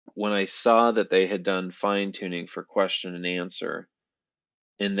when I saw that they had done fine tuning for question and answer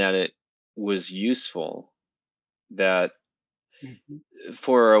and that it was useful, that Mhm.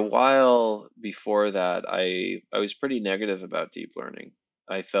 for a while before that, I was pretty negative about deep learning.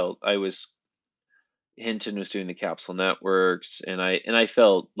 I felt I was Hinton was doing the capsule networks, and I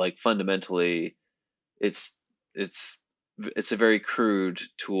felt like fundamentally it's it's it's a very crude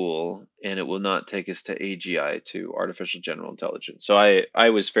tool, and it will not take us to AGI, to artificial general intelligence. So I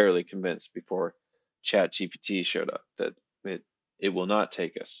was fairly convinced before ChatGPT showed up that it it will not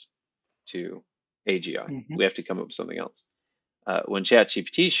take us to AGI. Mhm. We have to come up with something else. When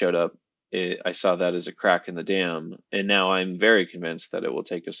ChatGPT showed up, I saw that as a crack in the dam, and now I'm very convinced that it will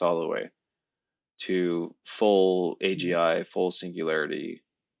take us all the way to full AGI, full singularity.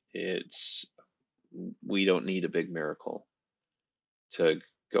 It's We don't need a big miracle to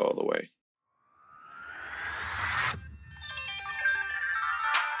go all the way.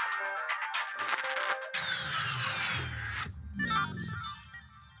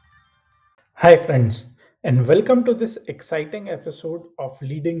 Hi, friends, and welcome to this exciting episode of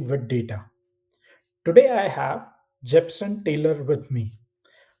Leading with Data. Today, I have Jepson Taylor with me.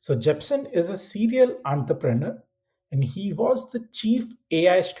 So, Jepson is a serial entrepreneur and he was the chief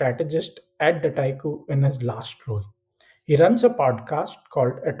AI strategist at Dataiku in his last role. He runs a podcast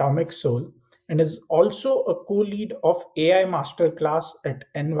called Atomic Soul and is also a co lead of AI Masterclass at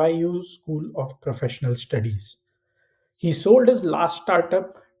NYU School of Professional Studies. He sold his last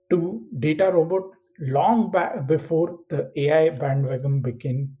startup to Data Robot long before the AI bandwagon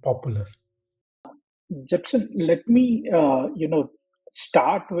became popular. Jepson, let me,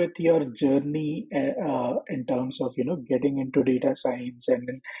 start with your journey in terms of, getting into data science, and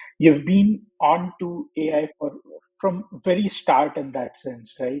then you've been on to AI from very start in that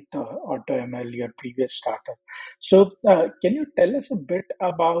sense, right? AutoML, your previous startup. So, can you tell us a bit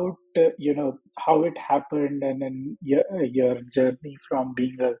about, how it happened, and then your journey from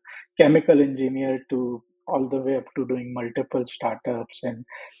being a chemical engineer to all the way up to doing multiple startups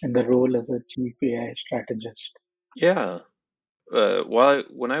and the role as a chief AI strategist. Yeah.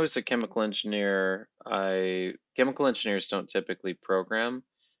 When I was a chemical engineer, I chemical engineers don't typically program.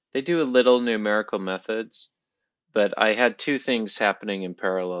 They do a little numerical methods, but I had two things happening in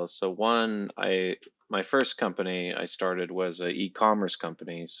parallel. So one, I my first company I started was a e-commerce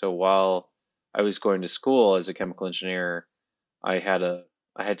company. So while I was going to school as a chemical engineer, I had a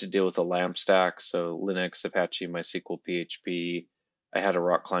I had to deal with a LAMP stack, so Linux, Apache, MySQL, PHP. I had a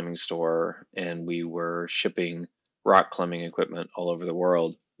rock climbing store, and we were shipping rock climbing equipment all over the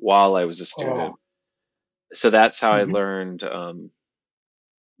world while I was a Oh, student. So that's how I hmm learned.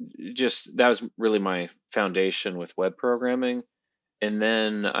 Just that was really my foundation with web programming, and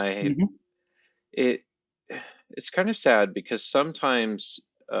then I hmm it it's kind of sad because sometimes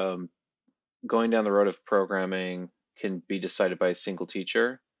um, going down the road of programming can be decided by a single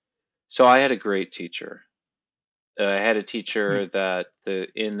teacher. So I had a great teacher. I had a teacher that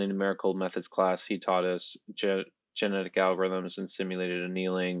in the numerical methods class, he taught us genetic algorithms and simulated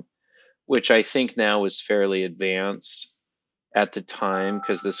annealing, which I think now is fairly advanced at the time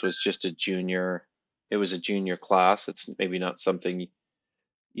because this was just a junior. It was a junior class. It's maybe not something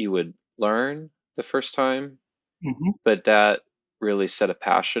you would learn the first time, hmm but that really set a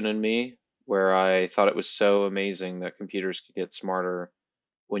passion in me where I thought it was so amazing that computers could get smarter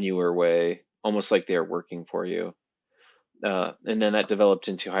when you were away, almost like they are working for you. And then that developed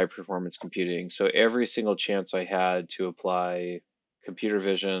into high performance computing. So every single chance I had to apply computer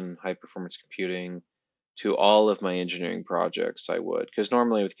vision, high performance computing to all of my engineering projects, I would. Because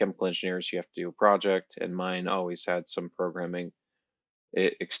normally with chemical engineers, you have to do a project, and mine always had some programming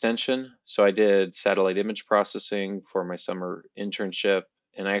extension. So I did satellite image processing for my summer internship,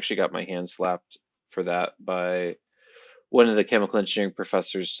 and I actually got my hand slapped for that by one of the chemical engineering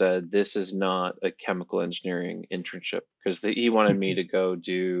professors said this is not a chemical engineering internship because he wanted me to go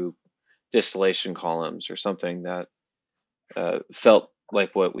do distillation columns or something that felt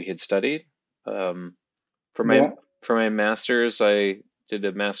like what we had studied. Um, for my Yeah. for my master's, I did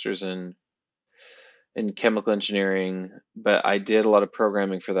a master's in chemical engineering, but I did a lot of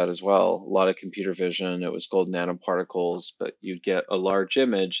programming for that as well. A lot of computer vision. It was called nanoparticles, but you'd get a large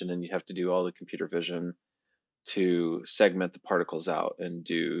image and then you'd have to do all the computer vision to segment the particles out and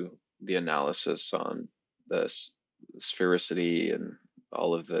do the analysis on the sphericity and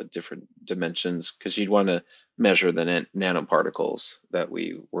all of the different dimensions because you'd want to measure the nanoparticles that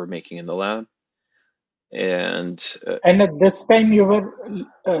we were making in the lab. And And at this time, you were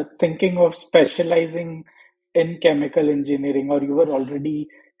thinking of specializing in chemical engineering, or you were already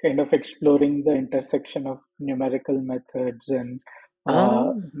kind of exploring the intersection of numerical methods and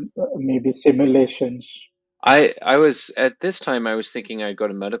Um, maybe simulations. I was at this time I was thinking I'd go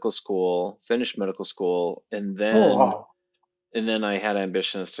to medical school, finish medical school, Oh, wow. and then I had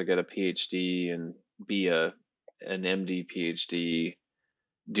ambitions to get a PhD and be a an MD PhD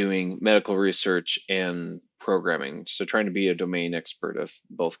doing medical research and programming. So trying to be a domain expert of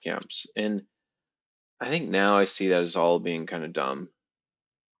both camps. And I think now I see that as all being kind of dumb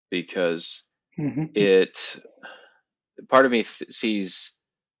because Hmm. it part of me sees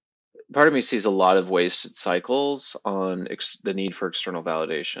part of me sees a lot of wasted cycles on the need for external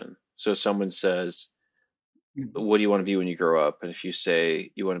validation. So someone says, Hmm. "What do you want to be when you grow up?" And if you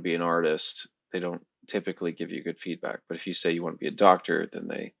say you want to be an artist, they don't typically give you good feedback. But if you say you want to be a doctor, then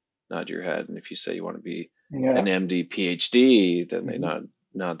they nod your head. And if you say you want to be Yeah. an MD, PhD, then they Hmm.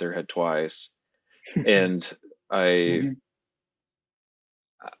 nod their head twice. And I Hmm.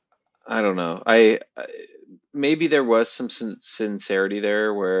 I don't know. Maybe there was some sincerity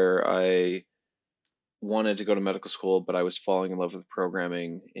there where I wanted to go to medical school, but I was falling in love with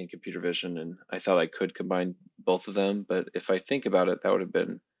programming and computer vision, and I thought I could combine both of them. But if I think about it, that would have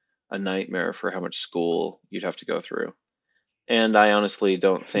been a nightmare for how much school you'd have to go through. And I honestly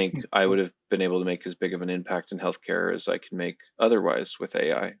don't think I would have been able to make as big of an impact in healthcare as I can make otherwise with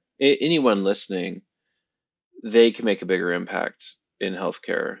AI. Anyone listening, they can make a bigger impact in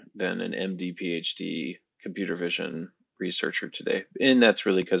healthcare than an MD, PhD computer vision researcher today. And that's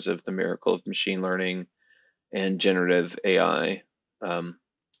really because of the miracle of machine learning and generative AI. Um,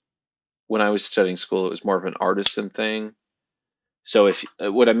 when I was studying school, it was more of an artisan thing. So if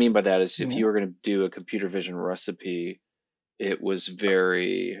what I mean by that is if Yeah. you were going to do a computer vision recipe, it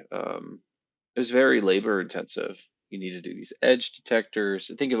was very labor intensive. You need to do these edge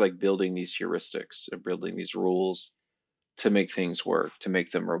detectors. Think of like building these heuristics or building these rules to make things work, to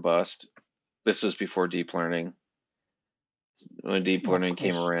make them robust. This was before deep learning. When deep Of learning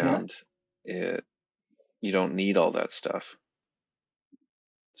came course. Yeah. around, it, you don't need all that stuff.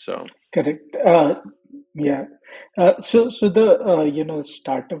 So, Correct. Yeah. So the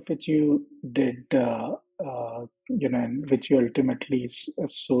startup which you did, and which you ultimately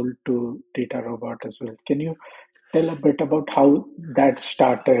sold to Data Robot as well. Can you tell a bit about how that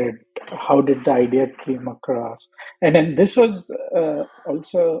started? How did the idea came across? And then this was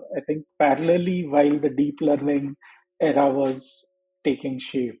also, I think, parallelly while the deep learning era was taking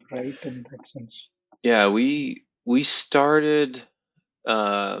shape, right? In that sense. yeah, we started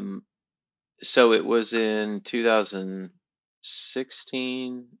um so it was in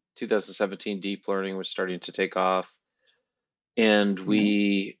 2016, 2017 deep learning was starting to take off and Yeah.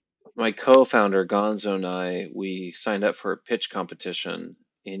 my co-founder Gonzo and I we signed up for a pitch competition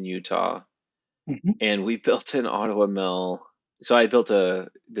in Utah Hmm. and we built an AutoML. So I built a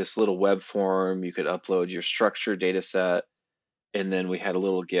this little web form. You could upload your structured data set, and then we had a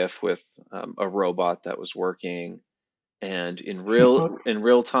little GIF with a robot that was working. And in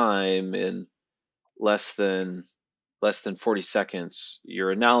real time, in less than less than 40 seconds,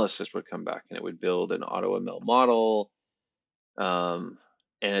 your analysis would come back, and it would build an AutoML model. Um,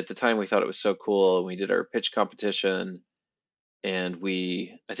 and at the time, we thought it was so cool. We did our pitch competition, and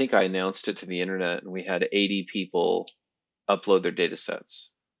I think I announced it to the internet, and we had 80 people upload their data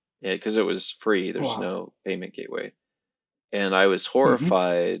sets because it was free. There's Wow. no payment gateway. And I was Hmm.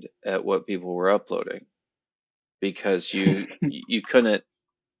 horrified at what people were uploading because you couldn't,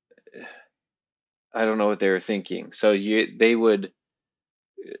 I don't know what they were thinking. So they would,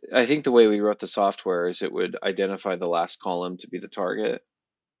 I think the way we wrote the software is it would identify the last column to be the target.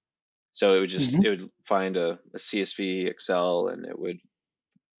 So Hmm. it would find a CSV Excel and it would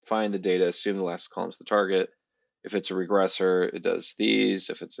find the data, assume the last column is the target. If it's a regressor, it does these.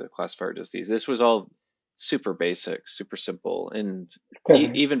 If it's a classifier, it does these. This was all super basic, super simple. And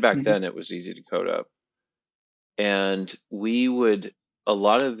Correct. even back Hmm. then, it was easy to code up. And a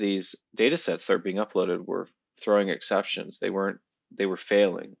lot of these data sets that are being uploaded were throwing exceptions. They were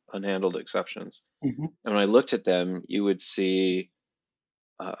failing, unhandled exceptions. Hmm. And when I looked at them, you would see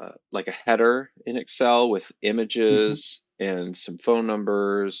like a header in Excel with Hmm. images and some phone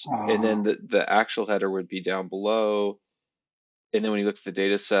numbers, and then Uh, the actual header would be down below. And then when you look at the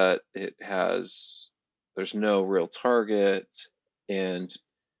data set, there's no real target. And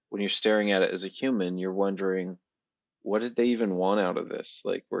when you're staring at it as a human, you're wondering, what did they even want out of this?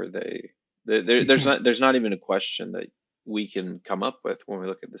 Like, there's not even a question that we can come up with when we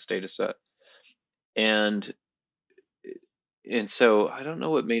look at this data set. And so I don't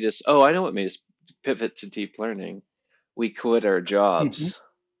know what made us, oh, I know what made us pivot to deep learning. We quit our mhm. jobs.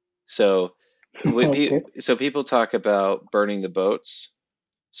 So Okay. so people talk about burning the boats.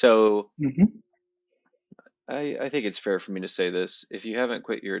 So Hmm. I think it's fair for me to say this. If you haven't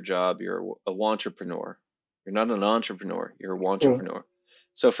quit your job, you're a wantrepreneur. You're not an entrepreneur, you're a True. wantrepreneur.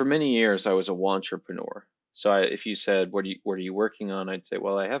 So for many years, I was a wantrepreneur. So if you said, what are you working on? I'd say,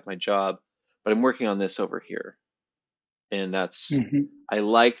 well, I have my job, but I'm working on this over here. And Hmm. I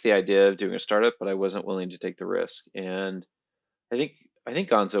like the idea of doing a startup, but I wasn't willing to take the risk. And I think, I think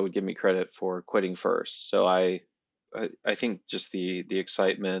Gonzo would give me credit for quitting first. So I think just the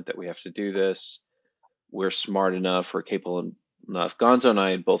excitement that we have to do this, we're smart enough, we're capable enough. Gonzo and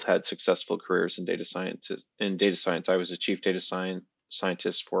I both had successful careers in data science. In data science, I was a chief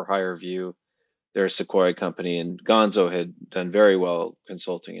scientist for HireVue. They're a Sequoia company, and Gonzo had done very well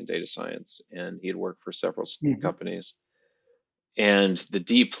consulting in data science, and he had worked for several Hmm. companies. And the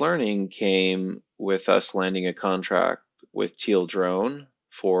deep learning came with us landing a contract with Teal Drone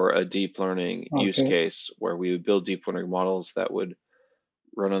for a deep learning use Okay. case where we would build deep learning models that would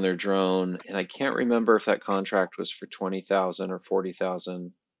run on their drone. And I can't remember if that contract was for 20,000 or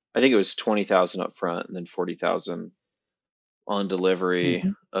 40,000. I think it was 20,000 up front and then 40,000 on delivery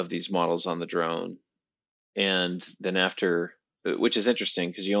Hmm. of these models on the drone. And then after, which is interesting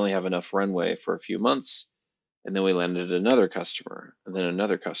because you only have enough runway for a few months. And then we landed another customer and then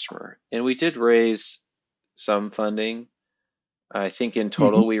another customer. And we did raise some funding. I think in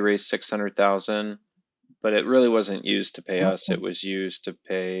total Hmm. we raised 600,000, but it really wasn't used to pay us. It Okay. was used to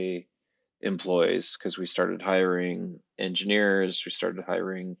pay employees because we started hiring engineers, we started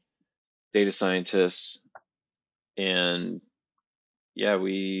hiring data scientists, and yeah,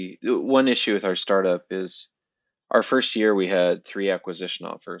 we one issue with our startup is our first year we had three acquisition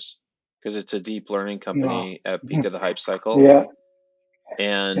offers because it's a deep learning No. company at peak Mhm. of the hype cycle, Yeah.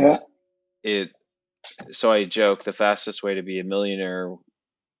 and Yeah. it so I joke the fastest way to be a millionaire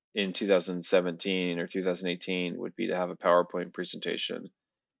in 2017 or 2018 would be to have a PowerPoint presentation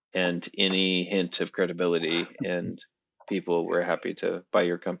and any hint of credibility, and people were happy to buy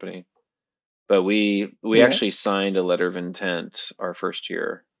your company. But we Yeah. actually signed a letter of intent our first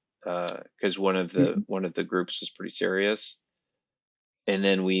year because Hmm. one of the groups was pretty serious, and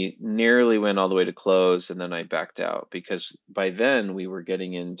then we nearly went all the way to close, and then I backed out because by then we were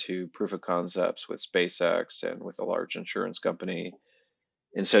getting into proof of concepts with SpaceX and with a large insurance company,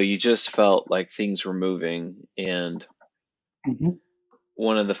 and so you just felt like things were moving. And Hmm.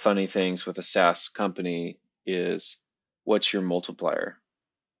 one of the funny things with a SaaS company is what's your multiplier?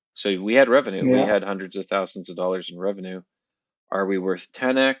 So we had revenue, we Yeah. had hundreds of thousands of dollars in revenue. Are we worth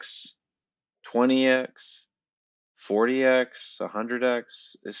 10x, 20x, 40x,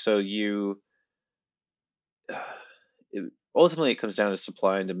 100x? So ultimately it comes down to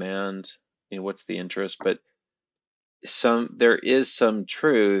supply and demand. You know, what's the interest? But there is some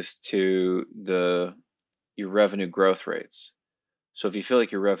truth to your revenue growth rates. So if you feel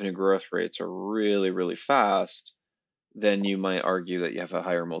like your revenue growth rates are really, really fast, then you might argue that you have a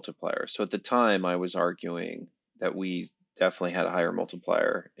higher multiplier. So at the time, I was arguing that we definitely had a higher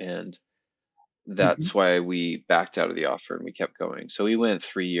multiplier, and Hmm. that's why we backed out of the offer and we kept going. So we went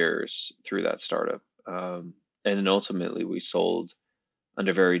 3 years through that startup, and then ultimately we sold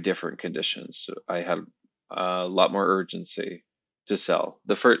under very different conditions. So I had a lot more urgency to sell.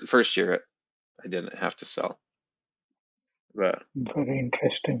 The first year, I didn't have to sell, but Very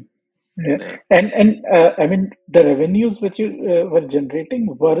interesting. Yeah. yeah, And I mean, the revenues which you were generating,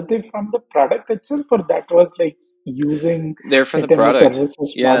 were they from the product itself, or that was like using they're from the it in the product.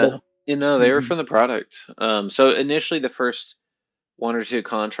 services Yeah, model? you know, they were Hmm. from the product. So initially, the first one or two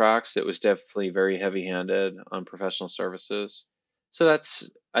contracts, it was definitely very heavy-handed on professional services. So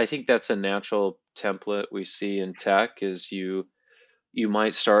I think that's a natural template we see in tech is you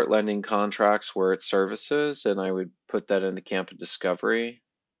might start lending contracts where it's services, and I would put that in the camp of discovery.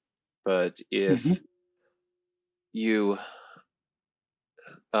 But Hmm. if you,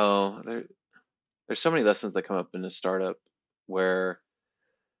 oh, there's so many lessons that come up in a startup where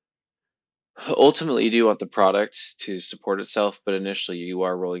ultimately, you do want the product to support itself, but initially you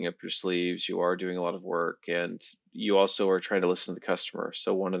are rolling up your sleeves, you are doing a lot of work, and you also are trying to listen to the customer.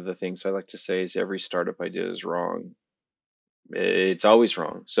 So one of the things I like to say is every startup idea is wrong. It's always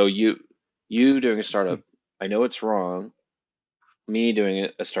wrong. So you doing a startup, I know it's wrong. Me doing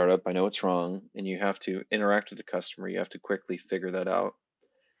a startup, I know it's wrong, and you have to interact with the customer. You have to quickly figure that out.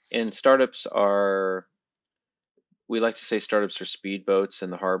 And startups are we like to say startups are speedboats in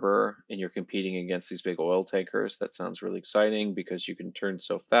the harbor, and you're competing against these big oil tankers. That sounds really exciting because you can turn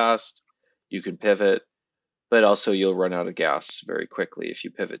so fast, you can pivot, but also you'll run out of gas very quickly if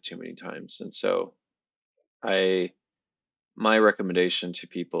you pivot too many times. And so I my recommendation to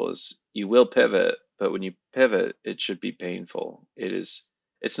people is you will pivot, but when you pivot, it should be painful. It is.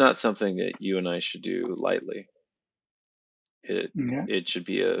 it's not something that you and I should do lightly. It Yeah, it should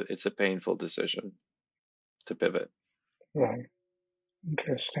be it's a painful decision to pivot. right.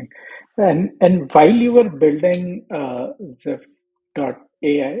 Interesting. And while you were building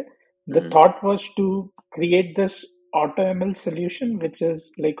Zip.ai, the Hmm. thought was to create this AutoML solution, which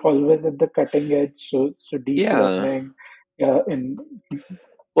is like always at the cutting edge. So deep Yeah. learning, in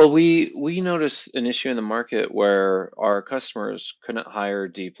Well, we noticed an issue in the market where our customers couldn't hire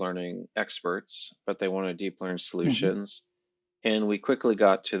deep learning experts, but they wanted deep learning Mhm. solutions. And we quickly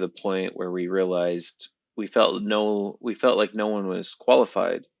got to the point where we realized we felt like no one was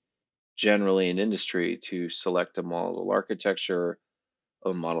qualified generally in industry to select a model architecture,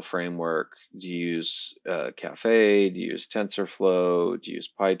 a model framework. Do you use Cafe? Do you use TensorFlow? Do you use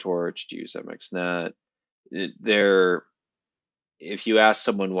PyTorch? Do you use MXNet? They're if you ask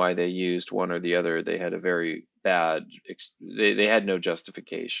someone why they used one or the other, they had a very bad, they had no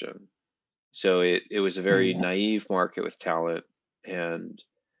justification. So it was a very Yeah, naive market with talent, and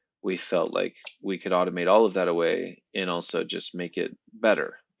we felt like we could automate all of that away and also just make it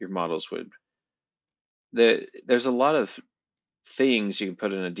better. Your models would, there's a lot of things you can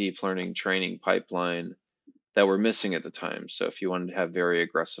put in a deep learning training pipeline that were missing at the time. So if you wanted to have very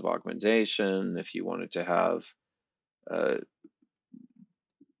aggressive augmentation, if you wanted to have uh,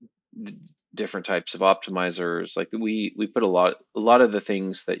 different types of optimizers. Like we put a lot of the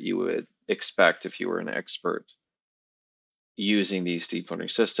things that you would expect if you were an expert using these deep learning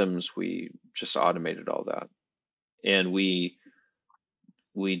systems. We just automated all that, and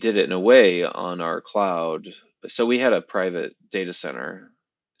we did it in a way on our cloud. So we had a private data center.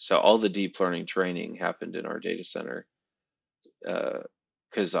 So all the deep learning training happened in our data center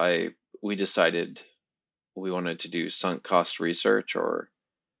because I we decided we wanted to do sunk cost research, or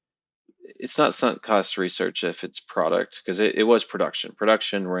it's not sunk cost research if it's product, because it was production.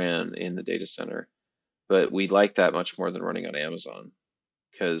 Production ran in the data center, but we like that much more than running on Amazon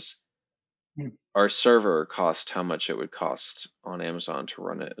because mm, our server cost how much it would cost on Amazon to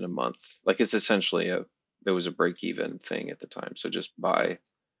run it in a month. Like it's essentially there was a break even thing at the time. So just buy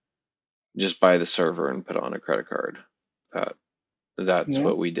the server and put it on a credit card. That that's yeah.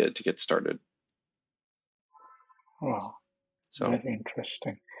 what we did to get started. Wow, So very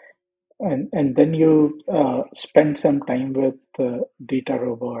interesting. And then you spend some time with Data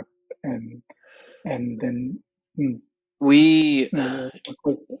Robot, and and then mm, we what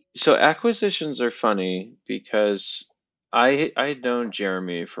was so acquisitions are funny because I'd known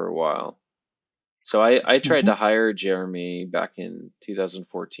Jeremy for a while. So I tried mhm, to hire Jeremy back in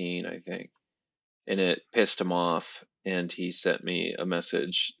 2014, I think, and it pissed him off. And he sent me a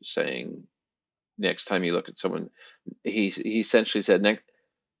message saying, next time you look at someone, he essentially said, next,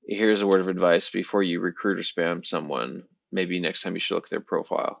 here's a word of advice before you recruit or spam someone. Maybe next time you should look at their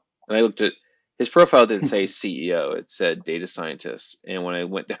profile. And I looked at his profile, didn't say CEO, it said data scientist. And when I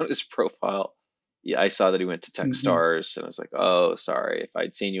went down his profile, yeah, I saw that he went to mhm, Techstars, and I was like, oh, sorry. If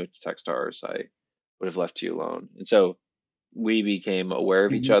I'd seen you at Techstars, I would have left you alone. And so we became aware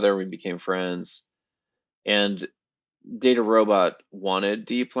of each mhm, other. We became friends. And Data Robot wanted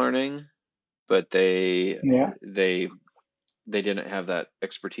deep learning, but yeah. they they didn't have that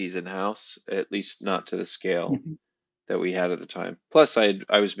expertise in house, at least not to the scale Mhm, that we had at the time. Plus, I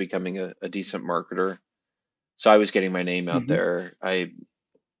was becoming a decent marketer, so I was getting my name out mhm, there. I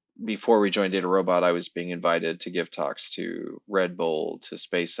Before we joined Data Robot, I was being invited to give talks to Red Bull, to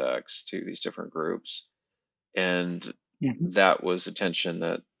SpaceX, to these different groups, and mhm. that was attention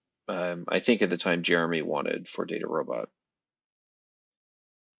that I think at the time Jeremy wanted for Data Robot.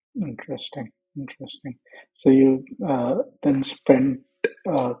 Interesting, interesting. So you then spent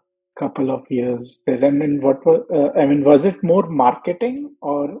a couple of years there, and then what was, I mean, was it more marketing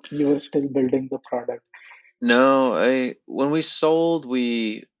or you were still building the product? No, I when we sold,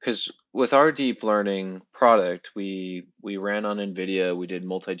 we because with our deep learning product, we ran on NVIDIA, we did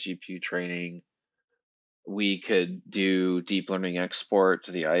multi GPU training. We could do deep learning export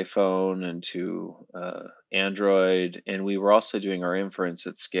to the iPhone and to Android, and we were also doing our inference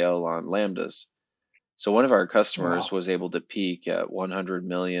at scale on Lambdas. So one of our customers Wow. was able to peak at 100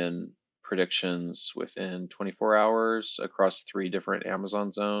 million predictions within 24 hours across three different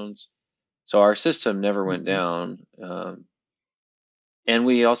Amazon zones. So our system never went Mhm, down. And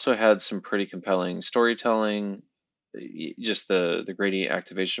we also had some pretty compelling storytelling, just the gradient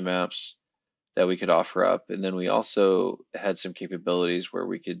activation maps that we could offer up. And then we also had some capabilities where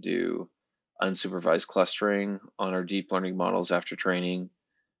we could do unsupervised clustering on our deep learning models after training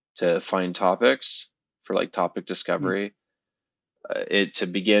to find topics for like topic mm, discovery. it to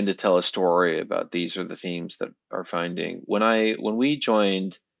begin to tell a story about these are the themes that are finding. When we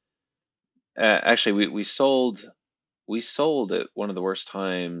joined, actually we sold at one of the worst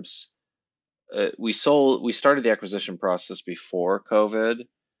times. We started the acquisition process before COVID,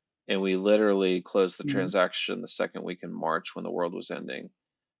 and we literally closed the Yeah. transaction the second week in March when the world was ending.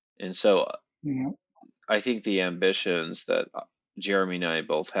 And so Yeah. I think the ambitions that Jeremy and I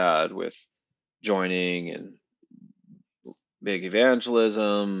both had with joining and big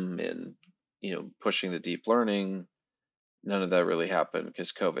evangelism and pushing the deep learning, none of that really happened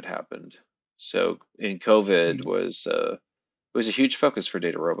because COVID happened. So in COVID Yeah. was a huge focus for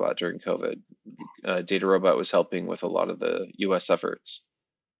Data Robot during COVID. Data Robot was helping with a lot of the U.S. efforts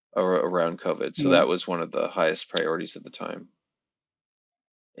around COVID, so Yeah. that was one of the highest priorities at the time.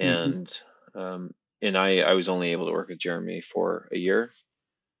 Hmm. And um, I was only able to work with Jeremy for a year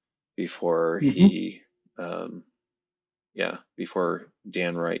before Hmm. um, before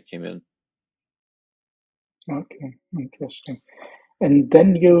Dan Wright came in. Okay, interesting. And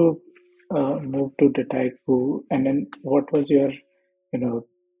then you moved to Dataiku, and then what was your,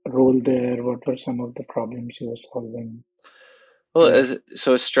 role there? What were some of the problems you were solving Well, there?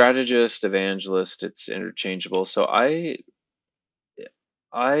 so a strategist, evangelist, it's interchangeable. So I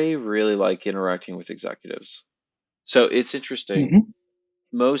really like interacting with executives. So it's interesting. Hmm.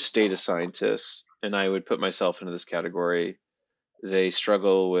 Most data scientists, and I would put myself into this category, they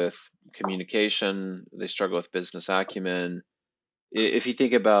struggle with communication, they struggle with business acumen. If you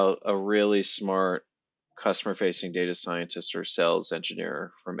think about a really smart customer facing data scientist or sales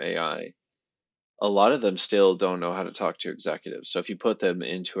engineer from AI, a lot of them still don't know how to talk to executives. So if you put them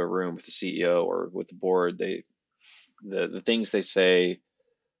into a room with the CEO or with the board, the things they say,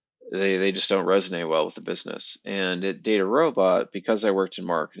 they just don't resonate well with the business. And at Data Robot, because I worked in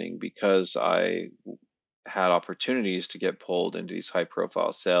marketing, because I had opportunities to get pulled into these high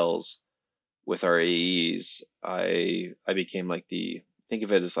profile sales with our AEs, I became like think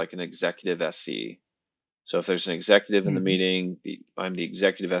of it as like an executive SE. So if there's an executive in the Hmm. meeting, I'm the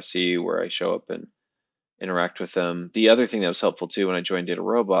executive SE where I show up and interact with them. The other thing that was helpful too when I joined Data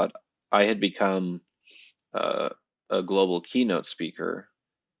Robot, I had become uh, a global keynote speaker,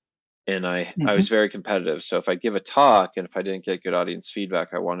 and I Hmm. was very competitive. So if I give a talk and if I didn't get good audience feedback,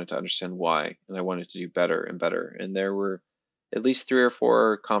 I wanted to understand why, and I wanted to do better and better. And there were at least three or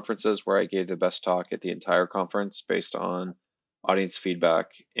four conferences where I gave the best talk at the entire conference based on audience feedback,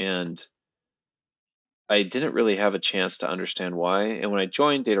 and I didn't really have a chance to understand why. And when I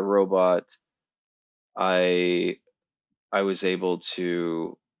joined Data Robot, I I was able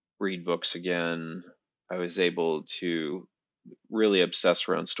to read books again. I was able to really obsess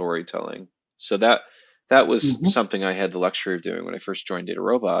around storytelling. So that was Hmm. something I had the luxury of doing when I first joined Data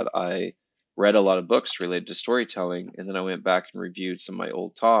Robot. I read a lot of books related to storytelling, and then I went back and reviewed some of my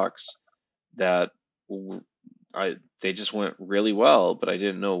old talks that they just went really well, but I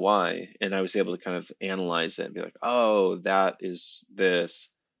didn't know why, and I was able to kind of analyze it and be like, oh, that is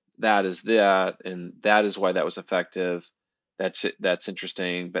this, that is that, and that is why that was effective. That's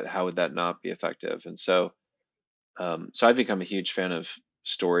interesting, but how would that not be effective? And so I've become a huge fan of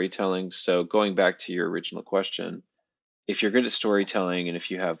storytelling. So going back to your original question, if you're good at storytelling and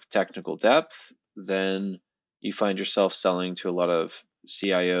if you have technical depth, then you find yourself selling to a lot of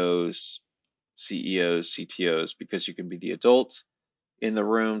CIOs, CEOs, CTOs, because you can be the adult in the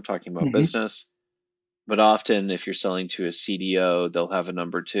room talking about Hmm. business. But often, if you're selling to a CDO, they'll have a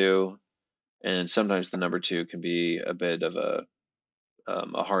number two, and sometimes the number two can be a bit of a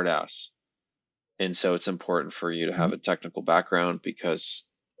hard ass. And so it's important for you to have a technical background because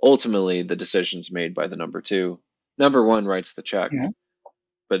ultimately the decision's made by the number two. Number one writes the check, Yeah.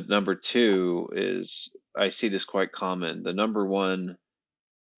 but number two is, I see this quite common. The number one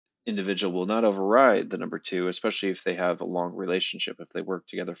individual will not override the number two, especially if they have a long relationship, if they work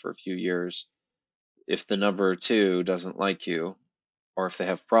together for a few years. If the number two doesn't like you, or if they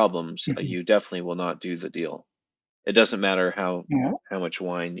have problems, Hmm. you definitely will not do the deal. It doesn't matter Yeah. how much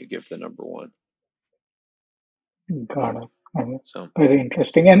wine you give the number one. Got it. Got it. So Very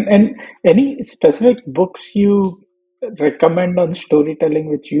interesting. And any specific books you recommend on storytelling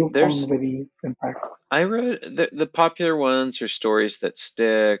which you found there's very impactful? I read the popular ones are stories that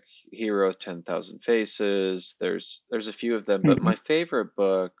stick, Hero of 10,000 Faces. There's a few of them, but Hmm. my favorite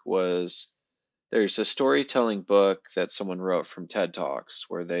book was there's a storytelling book that someone wrote from TED Talks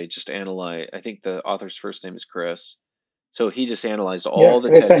where they just analyze, I think the author's first name is Chris. So he just analyzed Yeah, all the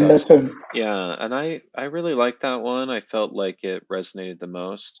Chris TED Talks. Anderson. Yeah, and I really liked that one. I felt like it resonated the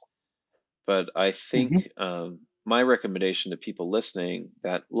most. But I Hmm. think my recommendation to people listening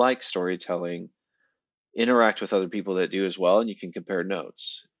that like storytelling, interact with other people that do as well, and you can compare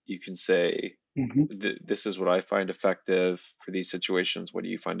notes. You can say, Hmm. This is what I find effective for these situations. What do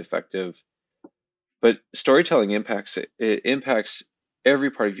you find effective?" But storytelling impacts it. It impacts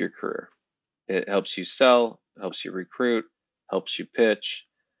every part of your career. It helps you sell, helps you recruit, helps you pitch.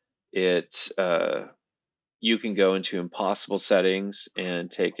 It You can go into impossible settings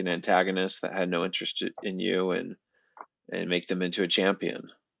and take an antagonist that had no interest in you and make them into a champion.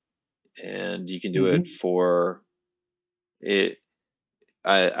 And you can do it Hmm. for it.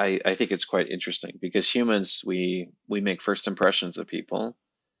 I think it's quite interesting because humans we make first impressions of people,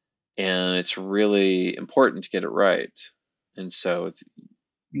 and it's really important to get it right. And so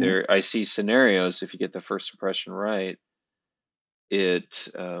Yeah. I see scenarios if you get the first impression right, it,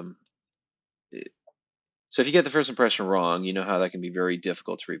 it so if you get the first impression wrong, you know how that can be very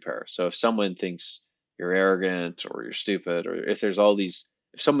difficult to repair. So if someone thinks you're arrogant or you're stupid, or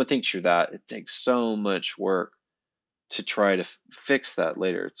if someone thinks you're that, it takes so much work to try to fix that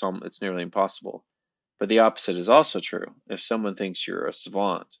later. It's nearly impossible. But the opposite is also true. If someone thinks you're a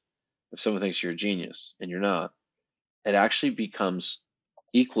savant, if someone thinks you're a genius and you're not, it actually becomes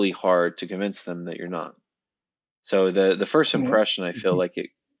equally hard to convince them that you're not. So the first Yeah. impression, I feel Hmm. like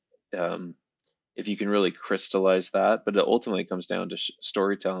um, if you can really crystallize that, but it ultimately comes down to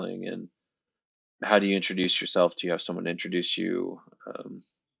storytelling and how do you introduce yourself? Do you have someone introduce you? Um,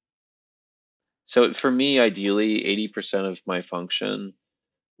 so for me, ideally, 80% of my function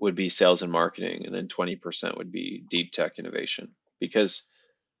would be sales and marketing, and then 20% would be deep tech innovation. Because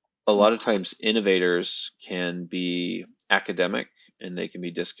a lot of times innovators can be academic and they can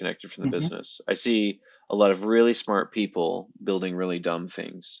be disconnected from the Hmm. business. I see a lot of really smart people building really dumb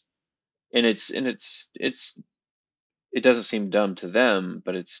things. And it doesn't seem dumb to them,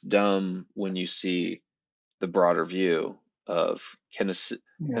 but it's dumb when you see the broader view of can a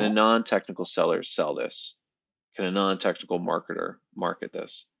Yeah. non-technical seller sell this? Can a non-technical marketer market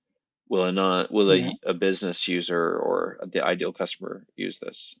this? Will Yeah. a business user or the ideal customer use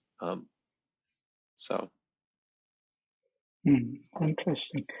this? So Hmm.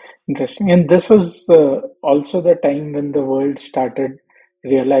 Interesting. Interesting. And this was also the time when the world started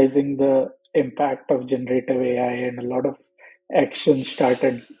realizing the impact of generative AI, and a lot of action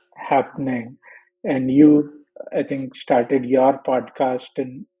started happening. And you, I think, started your podcast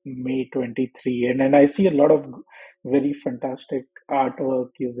in May 23. And I see a lot of very fantastic artwork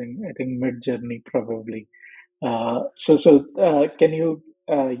using, I think, Mid Journey probably. Can you,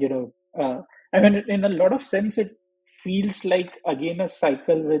 I mean, in a lot of sense, it feels like again a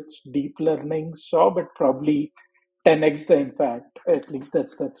cycle which deep learning saw, but probably 10x the impact. At least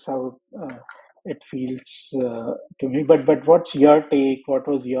that's how it feels to me. But what's your take? What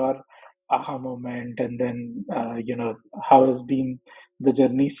was your aha moment? And then how has been the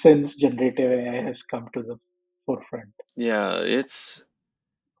journey since generative AI has come to the forefront? yeah, it's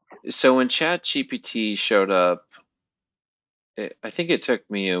so when ChatGPT showed up, I think it took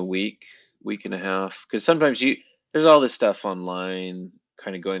me a week and a half, because sometimes there's all this stuff online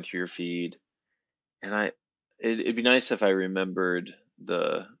kind of going through your feed, and it'd be nice if I remembered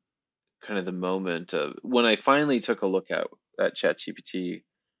the kind of the moment of when I finally took a look at ChatGPT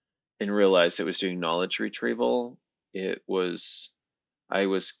and realized it was doing knowledge retrieval. It was I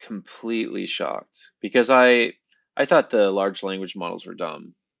was completely shocked because I thought the large language models were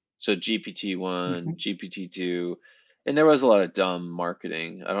dumb. So GPT-1, Hmm. GPT-2, and there was a lot of dumb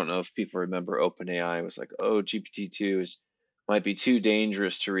marketing. I don't know if people remember OpenAI was like, "Oh, GPT-2 is might be too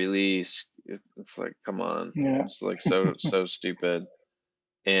dangerous to release." It's like, come on. Yeah. It's like so stupid.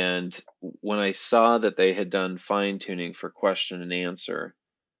 And when I saw that they had done fine tuning for question and answer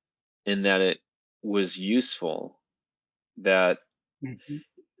and that it was useful, that Hmm.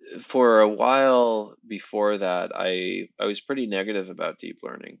 for a while before that, I was pretty negative about deep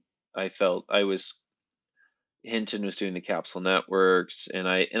learning. I felt I was Hinton was doing the capsule networks, and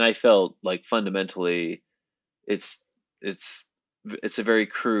I felt like fundamentally it's it's it's a very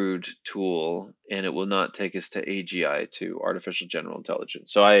crude tool, and it will not take us to AGI, to artificial general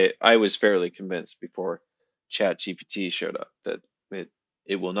intelligence. So I was fairly convinced before ChatGPT showed up that it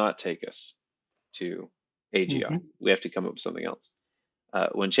it will not take us to AGI. Hmm. We have to come up with something else.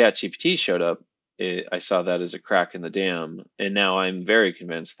 When ChatGPT showed up, I saw that as a crack in the dam, and now I'm very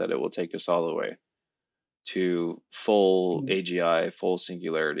convinced that it will take us all the way to full AGI, full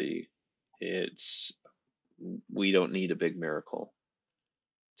singularity. It's We don't need a big miracle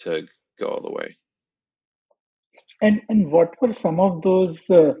to go all the way. And what were some of those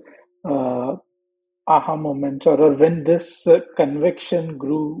uh, aha moments, or when this conviction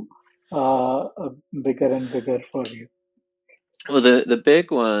grew bigger and bigger for you? Well, the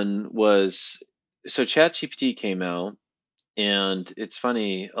big one was. So ChatGPT came out, and it's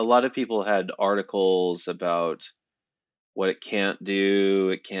funny, a lot of people had articles about what it can't do.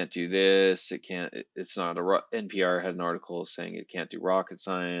 It can't do this. It can't. It's not a NPR had an article saying it can't do rocket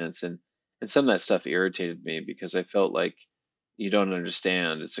science, and some of that stuff irritated me because I felt like you don't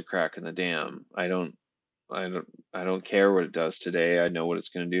understand. It's a crack in the dam. I don't. I don't care what it does today. I know what it's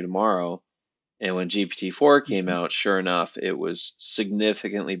going to do tomorrow. And when GPT-4 came Mhm. out, sure enough, it was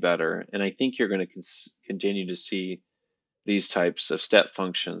significantly better. And I think you're going to continue to see these types of step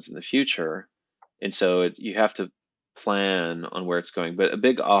functions in the future. And so you have to plan on where it's going. But a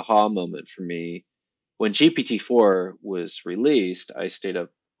big aha moment for me when GPT-4 was released, I stayed up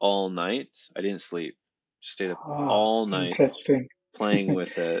all night. I didn't sleep, just stayed up Ah, all night interesting. playing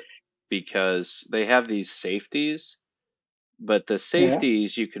with it because they have these safeties, but the Yeah.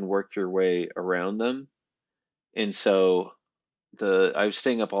 safeties you can work your way around them. And so the I was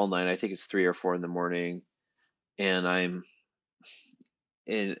staying up all night. I think it's 3 or 4 in the morning, and I'm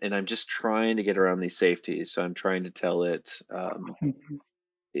just trying to get around these safeties. So I'm trying to tell it, Mhm.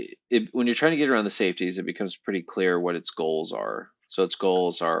 when you're trying to get around the safeties, it becomes pretty clear what its goals are. So its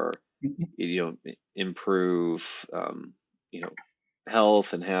goals are, Mhm. improve,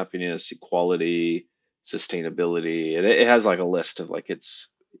 health and happiness, equality, sustainability, and it has like a list of like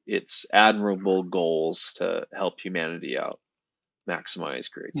its admirable goals to help humanity out, maximize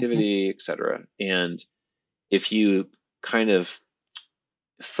Mhm. creativity, etc. And if you kind of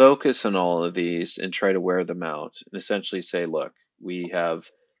focus on all of these and try to wear them out and essentially say, look, we have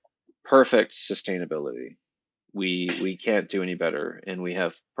perfect sustainability. We can't do any better, and we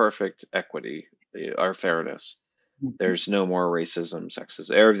have perfect equity, our fairness. Mhm. There's no more racism,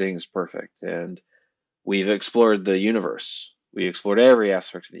 sexism. Everything's perfect, and we've explored the universe. We explored every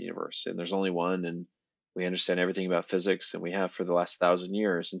aspect of the universe, and there's only one, and we understand everything about physics, and we have for the last 1,000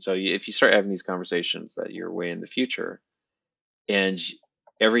 years. And so, if you start having these conversations that you're way in the future, and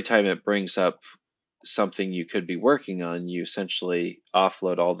every time it brings up something you could be working on, you essentially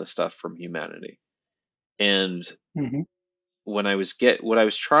offload all the stuff from humanity. And Mhm. what I was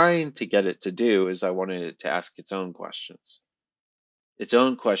trying to get it to do is I wanted it to ask its own questions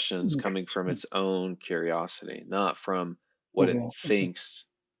coming from Interesting. its own curiosity, not from what it Curiosity. thinks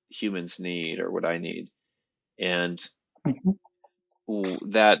humans need or what I need. And Mhm.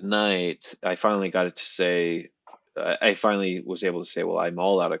 that night, I finally got it to say, I finally was able to say, well, I'm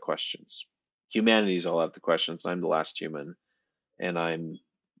all out of questions. Humanity's all out of the questions. I'm the last human, and I'm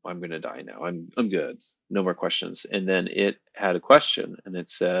gonna die now. I'm good. No more questions. And then it had a question, and it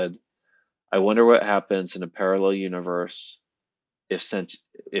said, I wonder what happens in a parallel universe if sent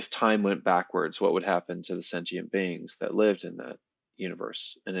if time went backwards, what would happen to the sentient beings that lived in that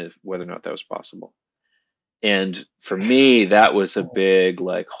universe, and if whether or not that was possible. And for me, that was a big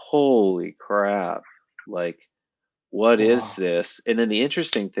like, holy crap, like what is Wow. this? And then the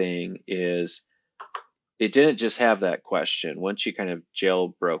interesting thing is it didn't just have that question. Once you kind of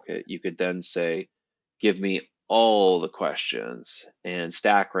jailbroke it, you could then say, give me all the questions and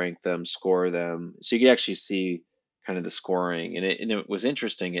stack rank them, score them. So you could actually see kind of the scoring. And it was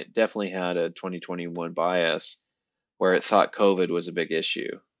interesting. It definitely had a 2021 bias where it thought COVID was a big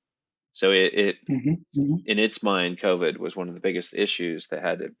issue. So it Mhm. Mhm. in its mind, COVID was one of the biggest issues that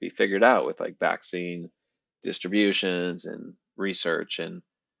had to be figured out with like vaccine distributions and research. And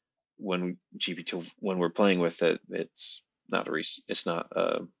when we're playing with it, it's not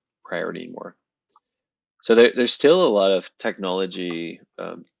a priority anymore. So there's still a lot of technology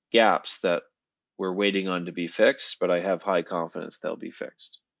gaps that we're waiting on to be fixed, but I have high confidence they'll be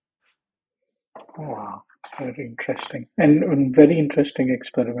fixed. Wow, very interesting and very interesting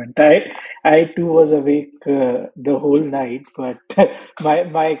experiment. I too was awake the whole night, but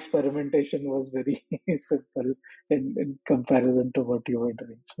my experimentation was very simple in comparison to what you were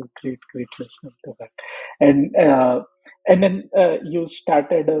doing. So great listening to that. And then you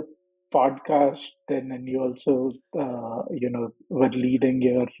started a podcast, and you also were leading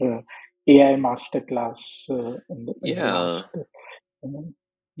your AI masterclass in the last. Yeah, Mhm.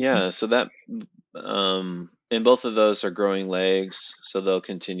 yeah. So that and both of those are growing legs, so they'll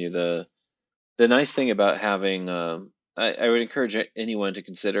continue. The nice thing about having, I would encourage anyone to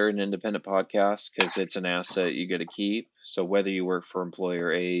consider an independent podcast because it's an asset you get to keep. So whether you work for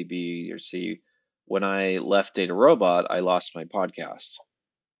employer A, B, or C, when I left Data Robot, I lost my podcast,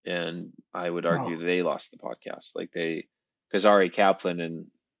 and I would Oh. argue they lost the podcast. Because Ari Kaplan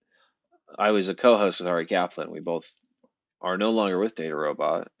and I was a co-host with Ari Kaplan. We both are no longer with Data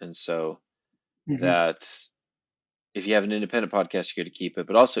Robot, and so Mhm. that if you have an independent podcast, you get to keep it.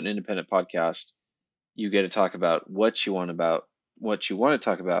 But also an independent podcast, you get to talk about what you want to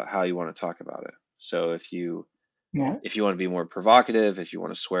talk about, how you want to talk about it. So Yeah, if you want to be more provocative, if you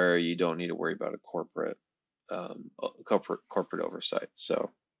want to swear, you don't need to worry about a corporate oversight.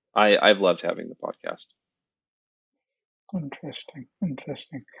 So I've loved having the podcast. interesting,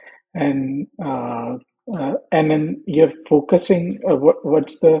 interesting. And then you're focusing.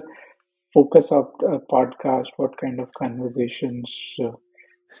 What's the focus of podcast? What kind of conversations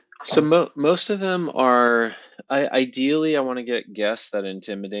So come? most of them are, ideally, I want to get guests that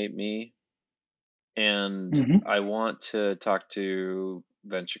intimidate me, and Mm-hmm, I want to talk to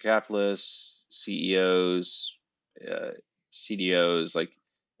venture capitalists, CEOs, uh, CDOs, like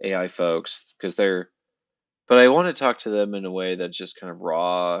AI folks, because but I want to talk to them in a way that's just kind of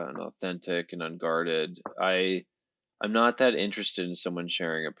raw and authentic and unguarded. I'm not that interested in someone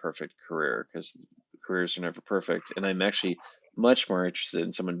sharing a perfect career because careers are never perfect. And I'm actually much more interested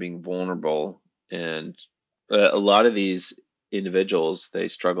in someone being vulnerable. And a lot of these individuals, they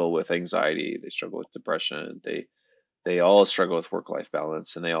struggle with anxiety, they struggle with depression, they all struggle with work-life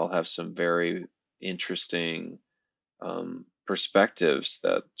balance, and they all have some very interesting perspectives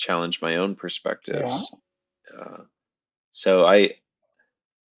that challenge my own yeah. perspectives. Uh, so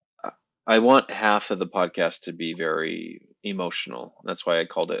I want half of the podcast to be very emotional. That's why I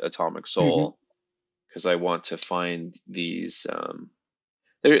called it Atomic Mm-hmm, Soul, because I want to find these.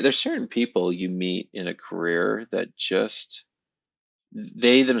 There's certain people you meet in a career that just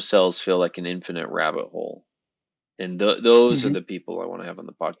they themselves feel like an infinite rabbit hole, and those are mm-hmm. the people I want to have on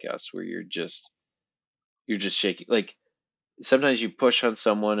the podcast where you're just shaking. Like sometimes you push on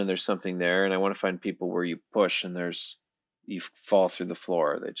someone and there's something there, and I want to find people where you push and you fall through the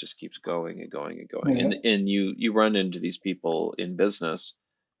floor that just keeps going and going and going. Yeah, And you run into these people in business.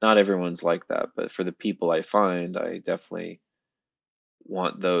 Not everyone's like that, but for the people I find, I definitely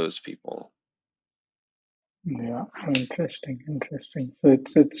want those people. yeah. Interesting, interesting. So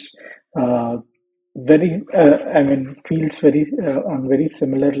it's uh, very. I mean, feels very on very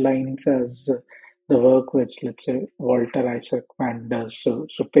similar lines as the work which, let's say, Walter Isaacman does. So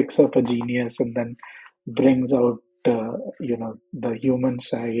picks up a genius and then brings out the human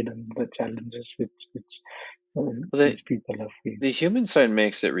side and the challenges which Well, these people have faced. the human side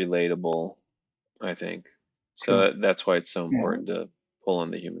makes it relatable, I think. So True. that's why it's so Yeah. important to pull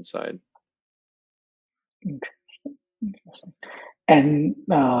on the human side. Interesting. And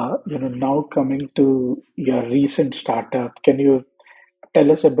now coming to your recent startup, can you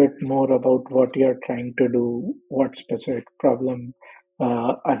tell us a bit more about what you're trying to do? What specific problem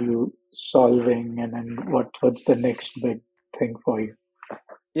are you solving, and then what's the next big thing for you?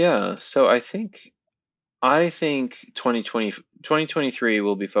 Yeah, so I think 2023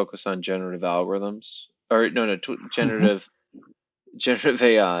 will be focused on generative algorithms, or no, Hmm. generative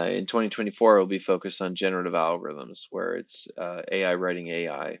AI. In 2024 will be focused on generative algorithms, where it's AI writing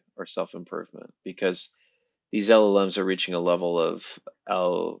AI or self-improvement, because these LLMs are reaching a level of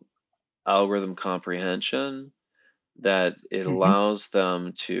al algorithm comprehension that it Hmm. allows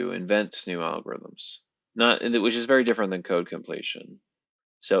them to invent new algorithms, not which is very different than code completion.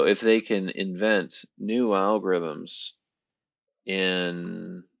 So if they can invent new algorithms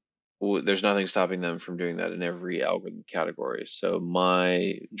in there's nothing stopping them from doing that in every algorithm category. So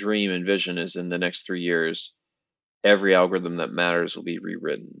my dream and vision is in the next 3 years, every algorithm that matters will be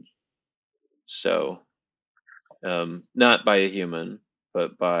rewritten. So not by a human,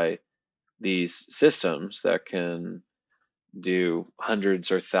 but by these systems that can do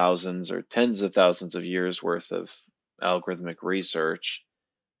hundreds or thousands or tens of thousands of years worth of algorithmic research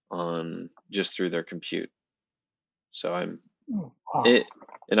on just through their compute. So I'm Oh, wow. it,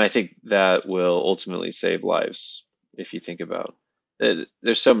 and I think that will ultimately save lives if you think about it.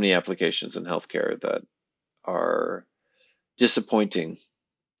 There's so many applications in healthcare that are disappointing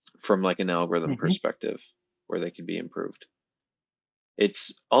from like an algorithm Hmm. perspective where they could be improved.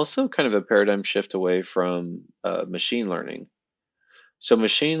 It's also kind of a paradigm shift away from machine learning. So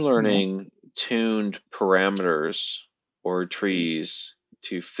machine Yeah. learning tuned parameters or trees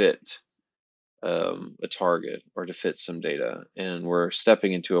to fit a target or to fit some data. And we're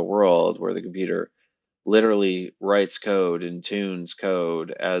stepping into a world where the computer literally writes code and tunes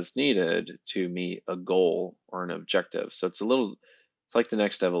code as needed to meet a goal or an objective. So it's like the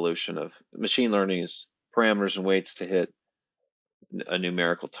next evolution of machine learning is parameters and weights to hit a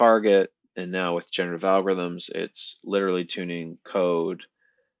numerical target. And now with generative algorithms, it's literally tuning code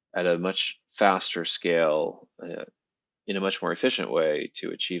at a much faster scale, in a much more efficient way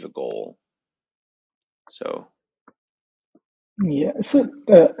to achieve a goal. So, Yeah, so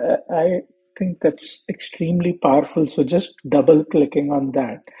I think that's extremely powerful. So just double clicking on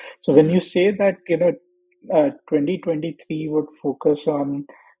that. So when mhm. you say that, 2023 would focus on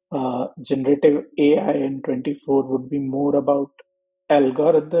generative AI in 24 would be more about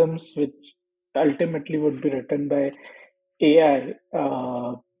algorithms, which ultimately would be written by AI.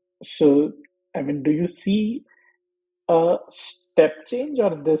 So, I mean, do you see a step change,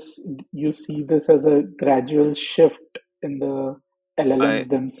 or this you see this as a gradual shift in the I LLMs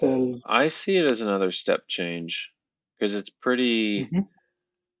themselves? I see it as another step change because it's pretty. Hmm.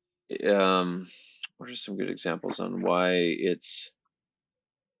 What are some good examples on why it's?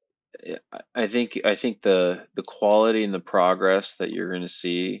 I think the quality and the progress that you're going to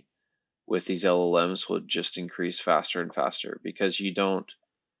see with these LLMs will just increase faster and faster because you don't.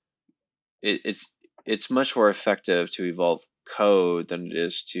 It's much more effective to evolve code than it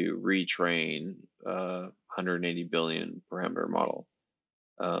is to retrain 180 billion parameter model.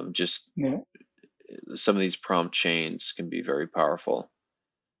 Just Yeah. some of these prompt chains can be very powerful.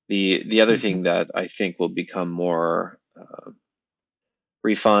 The other Hmm. thing that I think will become more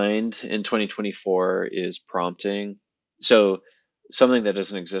refined in 2024 is prompting. So something that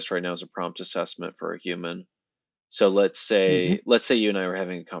doesn't exist right now is a prompt assessment for a human. So Hmm. let's say you and I were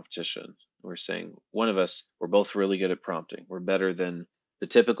having a competition. We're saying one of us, we're both really good at prompting. We're better than the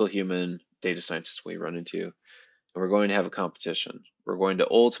typical human data scientist we run into, and we're going to have a competition. We're going to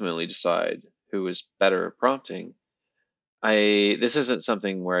ultimately decide who is better at prompting. I This isn't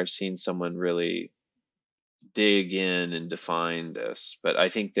something where I've seen someone really dig in and define this, but I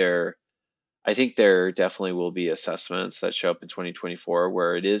think there definitely will be assessments that show up in 2024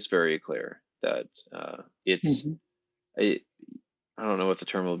 where it is very clear that it's Hmm. I, I don't know what the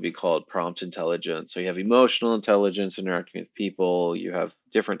term will be called, prompt intelligence. So you have emotional intelligence interacting with people, you have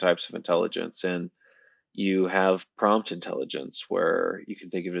different types of intelligence, and you have prompt intelligence where you can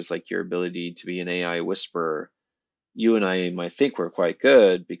think of it as like your ability to be an AI whisperer. You and I might think we're quite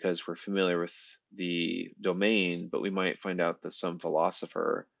good because we're familiar with the domain, but we might find out that some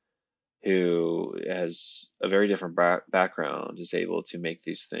philosopher who has a very different background is able to make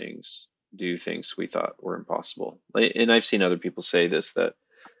these things do things we thought were impossible. And I've seen other people say this, that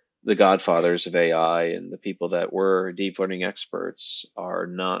the godfathers of AI and the people that were deep learning experts are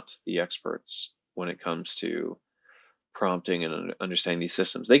not the experts when it comes to prompting and understanding these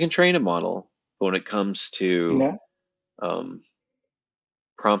systems. They can train a model, but when it comes to Yeah. um,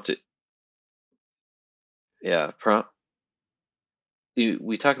 prompt it, yeah,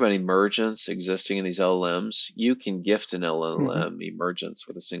 we talk about emergence existing in these LLMs. You can gift an Hmm. LLM emergence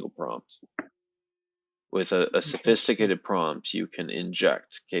with a single prompt. With a Interesting. sophisticated prompt, you can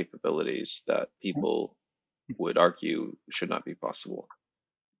inject capabilities that people would argue should not be possible.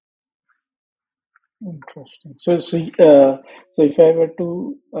 Interesting. So if I were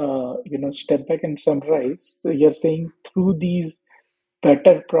to, step back and summarize, so you're saying through these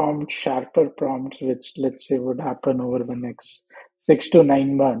better prompts, sharper prompts, which let's say would happen over the next 6 to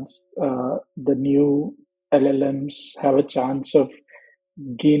 9 months, the new LLMs have a chance of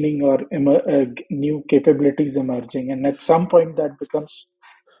gaining or new capabilities emerging, and at some point that becomes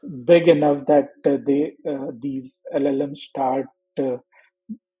big enough that these LLMs start.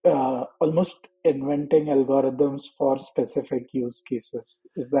 Uh, Almost inventing algorithms for specific use cases.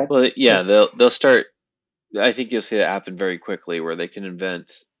 Is that Well, yeah, correct? they'll start. I think you'll see that happen very quickly, where they can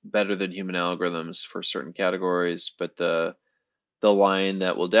invent better than human algorithms for certain categories, but the line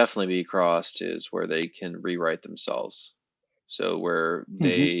that will definitely be crossed is where they can rewrite themselves. So where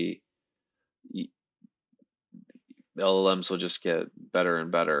Hmm. LLMs will just get better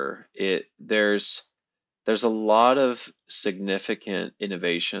and better. There's a lot of significant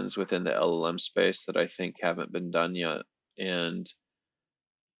innovations within the LLM space that I think haven't been done yet. And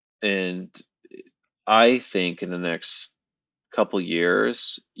I think in the next couple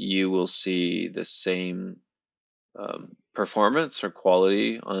years you will see the same performance or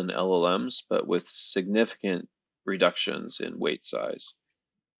quality on LLMs, but with significant reductions in weight size.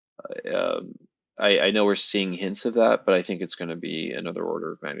 Um, I know we're seeing hints of that, but I think it's going to be another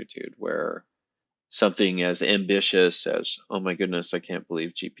order of magnitude where something as ambitious as, oh my goodness, I can't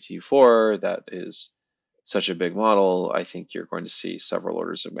believe GPT-4, that is such a big model. I think you're going to see several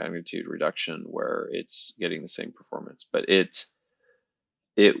orders of magnitude reduction where it's getting the same performance, but it's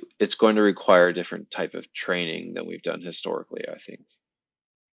going to require a different type of training than we've done historically, I think.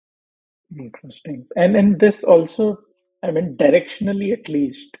 Interesting. And this also, I mean, directionally at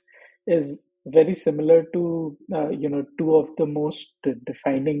least, is very similar to two of the most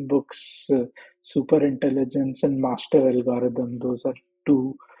defining books, Super Intelligence and Master Algorithm. Those are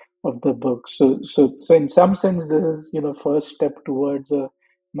two of the books. So in some sense, this is first step towards a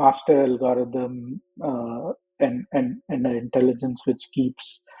master algorithm, and an intelligence which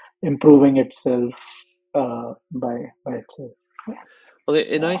keeps improving itself by itself. Well,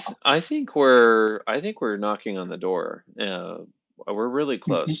 and Wow. I think we're knocking on the door. We're really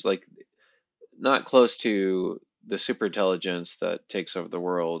Hmm. close. Like not close to the super intelligence that takes over the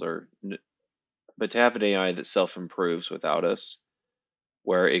world, but to have an AI that self improves without us,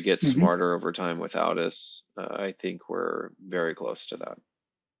 where it gets Hmm. smarter over time without us. I think we're very close to that.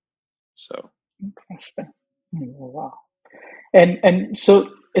 So, Interesting. Wow. And so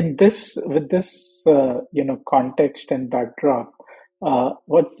in this with this context and backdrop,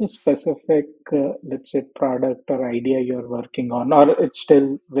 what's the specific let's say product or idea you're working on, or it's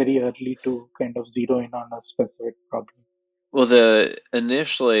still very early to kind of zero in on a specific problem? well, the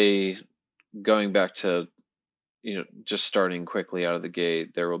initially going back to just starting quickly out of the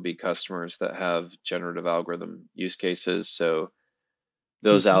gate, there will be customers that have generative algorithm use cases. So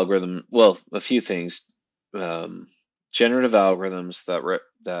those Hmm. well, a few things. Um, Generative algorithms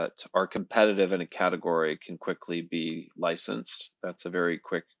that are competitive in a category can quickly be licensed. That's a very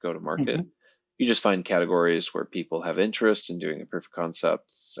quick go to market. Hmm. You just find categories where people have interest in doing a proof of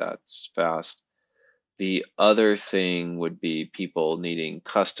concept that's fast. The other thing would be people needing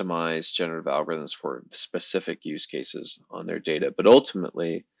customized generative algorithms for specific use cases on their data. But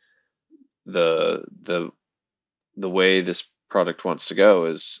ultimately, the the the way this product wants to go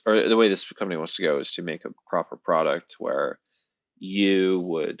is, or the way this company wants to go is to make a proper product where you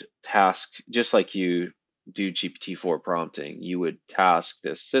would task, just like you do GPT-4 prompting, you would task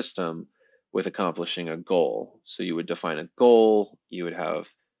this system with accomplishing a goal. So you would define a goal, you would have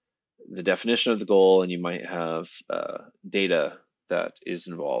the definition of the goal, and you might have data that is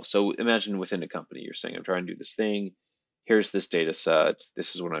involved. So imagine within a company, you're saying, I'm trying to do this thing. Here's this data set.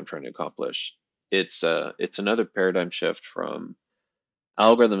 This is what I'm trying to accomplish. It's another paradigm shift from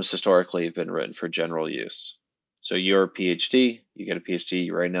algorithms historically have been written for general use. So you're a PhD, you get a PhD,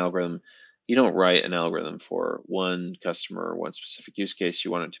 you write an algorithm. You don't write an algorithm for one customer, one specific use case.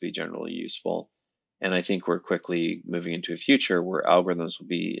 You want it to be generally useful. And I think we're quickly moving into a future where algorithms will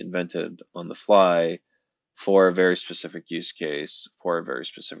be invented on the fly for a very specific use case, for a very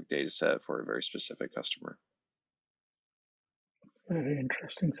specific data set, for a very specific customer. Very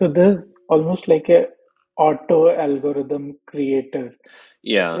interesting. So there's almost like a auto algorithm creator,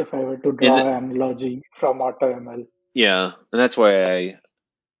 Yeah. if I were to And draw an analogy from auto ML. yeah, and that's why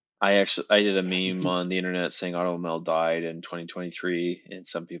I did a meme on the internet saying AutoML died in 2023, and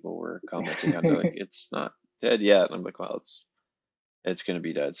some people were commenting on it like it's not dead yet. And I'm like, well, it's going to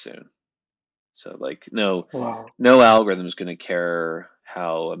be dead soon. So like, Wow. no algorithm is going to care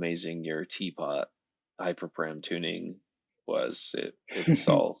how amazing your teapot hyperparam tuning was. It's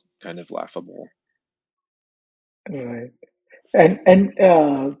all kind of laughable. Right. And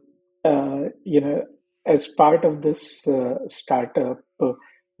as part of this startup,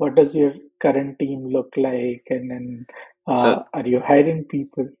 what does your current team look like? And then So are you hiring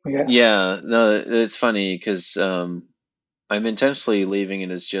people? Yeah. yeah, no, it's funny because I'm intentionally leaving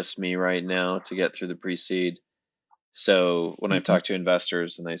it as just me right now to get through the pre-seed. So when I've Hmm. talked to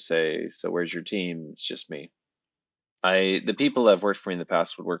investors and they say, "So where's your team?" It's just me. The people that have worked for me in the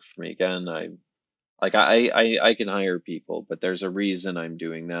past would work for me again. I can hire people, but there's a reason I'm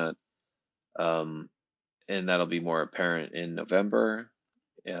doing that. Um, and that'll be more apparent in November.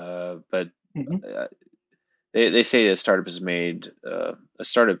 But Hmm. uh, they say a startup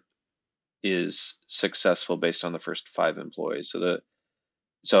is successful based on the first 5 employees.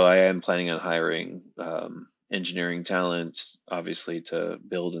 So I am planning on hiring engineering talent, obviously, to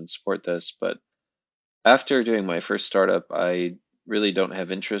build and support this. But after doing my first startup, I really don't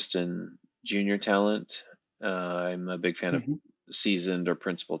have interest in junior talent. I'm a big fan of Hmm. seasoned or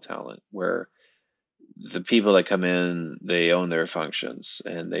principal talent, where the people that come in, they own their functions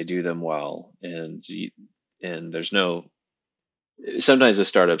and they do them well. And there's no, sometimes with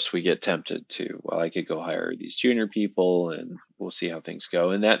startups, we get tempted to, well, I could go hire these junior people and we'll see how things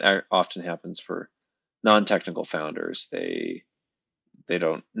go. And that often happens for non-technical founders. They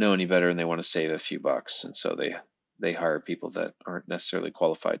don't know any better and they want to save a few bucks, and so they hire people that aren't necessarily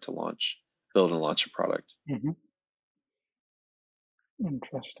qualified to build and launch a product. Hmm.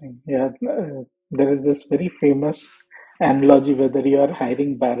 Interesting. Yeah, there is this very famous analogy whether you are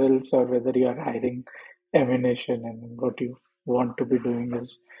hiring barrels or whether you are hiring ammunition, and what you want to be doing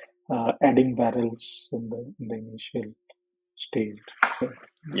is adding barrels in the initial stage. So,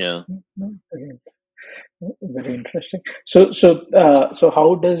 Yeah. again, very interesting. So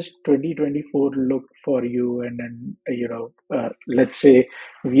how does 2024 look for you? And then, let's say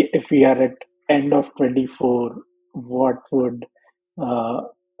if we are at end of 24, what would uh,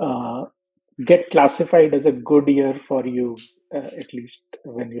 uh, get classified as a good year for you, at least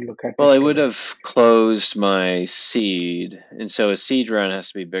when you look at Well, it I would today? have closed my seed, and so a seed round has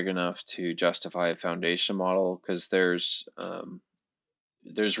to be big enough to justify a foundation model because there's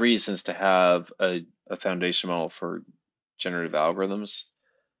reasons to have a foundation model for generative algorithms.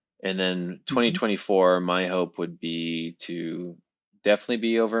 And then Hmm. 2024, my hope would be to definitely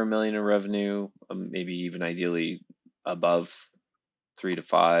be over 1 million in revenue, maybe even ideally above 3 to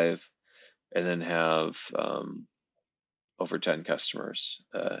 5, and then have over 10 customers,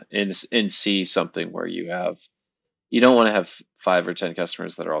 and see something where you don't want to have 5 or 10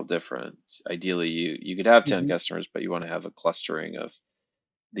 customers that are all different. Ideally, you could have 10 Hmm. customers, but you want to have a clustering of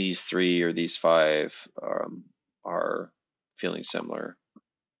these three or these five are feeling similar.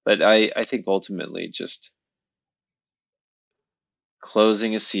 But I think ultimately just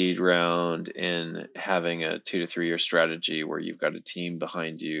closing a seed round and having a 2 to 3 year strategy where you've got a team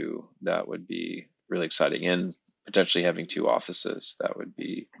behind you, that would be really exciting. And potentially having 2 offices, that would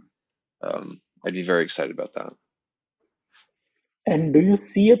be, I'd be very excited about that. And do you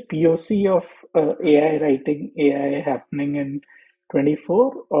see a POC of AI writing AI happening in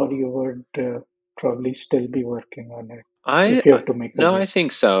 24, or you would probably still be working on it I if you have to make a no, I guess?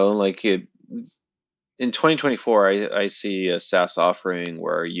 think so. In 2024, I see a SaaS offering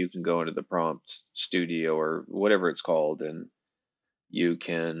where you can go into the prompt studio or whatever it's called, and you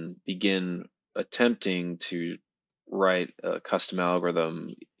can begin attempting to write a custom algorithm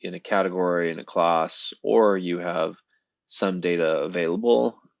in a category, in a class, or you have some data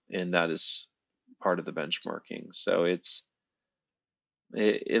available, and that is part of the benchmarking. So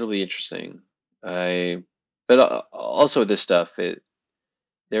it'll be interesting. I but also with this stuff,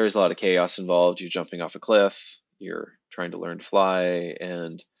 there is a lot of chaos involved. You're jumping off a cliff, you're trying to learn to fly,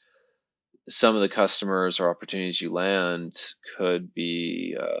 and some of the customers or opportunities you land could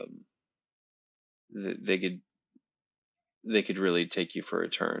be they could really take you for a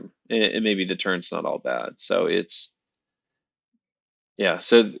turn, and maybe the turn's not all bad. So it's yeah.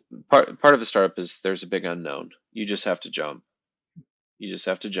 So part of a startup is there's a big unknown. You just have to jump. You just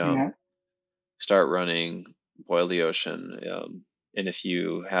have to jump, Yeah, start running, boil the ocean. And if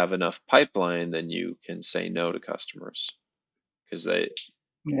you have enough pipeline, then you can say no to customers because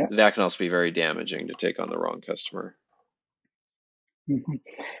yeah. that can also be very damaging to take on the wrong customer. Mhm.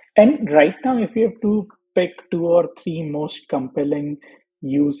 And right now, if you have to pick two or three most compelling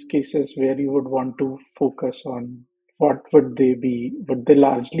use cases where you would want to focus on, what would they be? Would they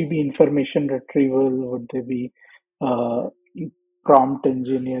largely be information retrieval? Would they be uh, prompt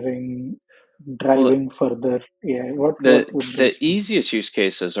engineering, Well, driving further AI? the What would the those be? easiest use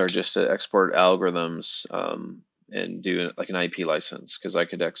cases are just to export algorithms, and do like an IP license because I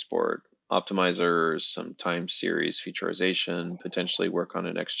could export optimizers, some time series featureization, potentially work on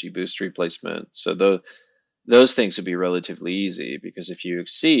an XGBoost replacement. So those things would be relatively easy because if you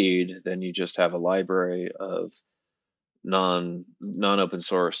exceed, then you just have a library of non open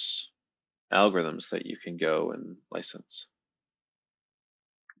source algorithms that you can go and license.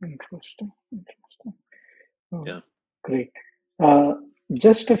 Interesting. Interesting. Oh, Yeah. great. Uh,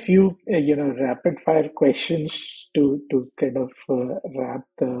 just a few, rapid fire questions to kind of wrap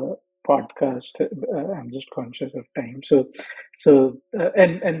the podcast. I'm just conscious of time.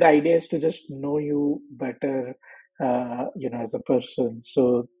 And the idea is to just know you better, as a person.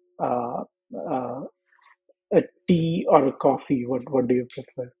 So, uh, uh, a tea or a coffee, what do you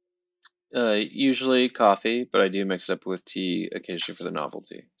prefer? Usually coffee, but I do mix it up with tea occasionally for the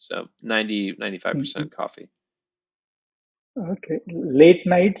novelty. So 95 Mhm. percent coffee. Okay. Late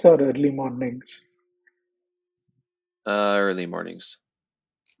nights or early mornings? Early mornings.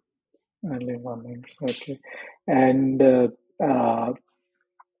 Early mornings. Okay. And uh, uh,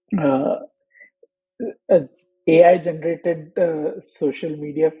 uh, AI generated social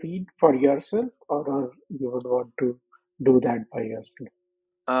media feed for yourself, or you would want to do that by yourself?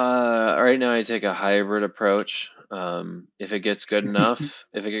 Right now I take a hybrid approach. If it gets good enough,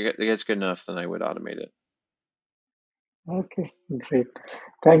 if it gets good enough, then I would automate it. Okay, great.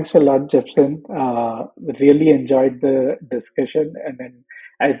 Thanks a lot, Jepson. Really enjoyed the discussion, and then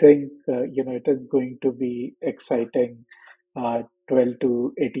I think it is going to be exciting. 12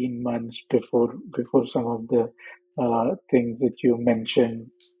 to 18 months before some of the things which you mentioned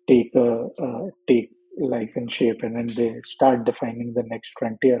take life and shape, and then they start defining the next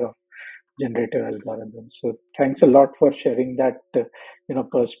frontier of generative algorithms. So thanks a lot for sharing that,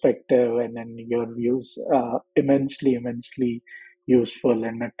 perspective and then your views. Immensely useful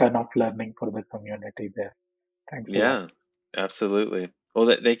and a ton of learning for the community there. Thanks a lot. Yeah, absolutely.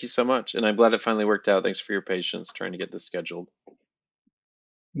 Well, thank you so much, and I'm glad it finally worked out. Thanks for your patience trying to get this scheduled.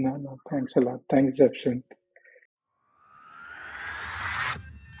 No, no, thanks a lot. Thanks, Jepson.